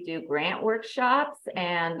that we do grant workshops,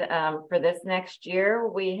 and for this next year,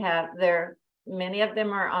 we have many of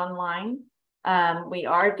them are online. We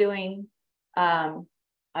are doing, I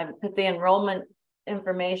put the enrollment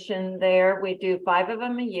information there. We do 5 of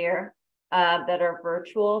them a year that are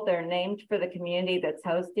virtual. They're named for the community that's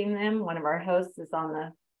hosting them. One of our hosts is on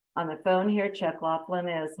the phone here. Chuck Laughlin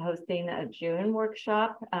is hosting a June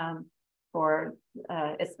workshop for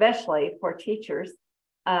especially for teachers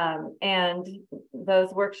And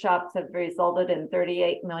those workshops have resulted in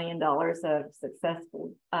 $38 million of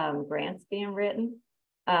successful grants being written.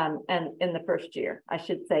 And in the first year, I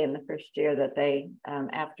should say in the first year that they,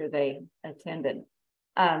 after they attended.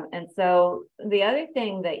 And so the other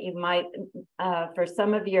thing that you might, for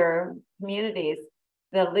some of your communities,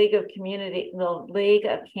 the League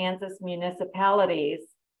of Kansas Municipalities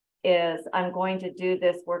is, I'm going to do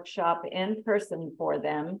this workshop in person for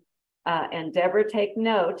them. And Deborah, take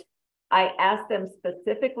note, I asked them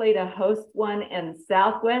specifically to host one in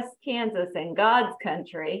Southwest Kansas in God's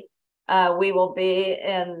country. We will be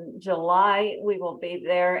in July. We will be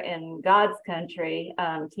there in God's country,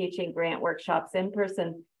 teaching grant workshops in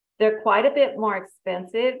person. They're quite a bit more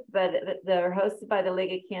expensive, but they're hosted by the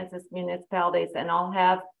League of Kansas Municipalities, and I'll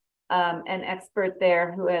have an expert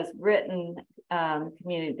there who has written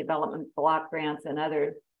community development block grants and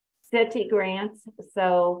other city grants.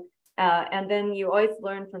 So, and then you always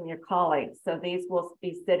learn from your colleagues. So these will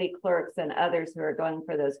be city clerks and others who are going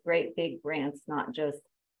for those great big grants, not just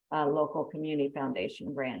local community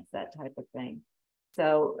foundation grants, that type of thing.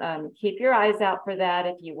 So keep your eyes out for that.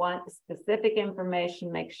 If you want specific information,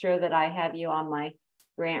 make sure that I have you on my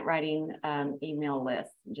grant writing email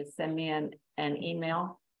list. Just send me an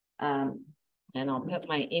email and I'll put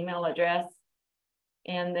my email address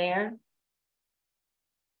in there.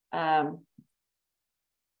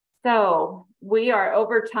 So we are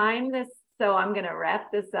over time so I'm going to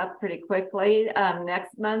wrap this up pretty quickly.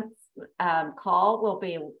 Next month's call will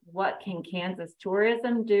be, what can Kansas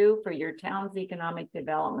tourism do for your town's economic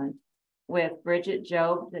development, with Bridget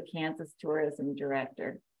Job, the Kansas tourism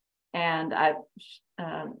director. And I've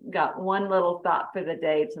got one little thought for the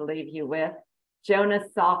day to leave you with. Jonas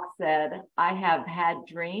Salk said, I have had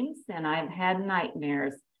dreams and I've had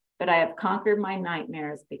nightmares, but I have conquered my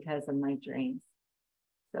nightmares because of my dreams.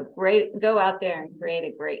 So great, go out there and create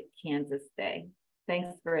a great Kansas day.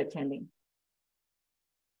 Thanks for attending.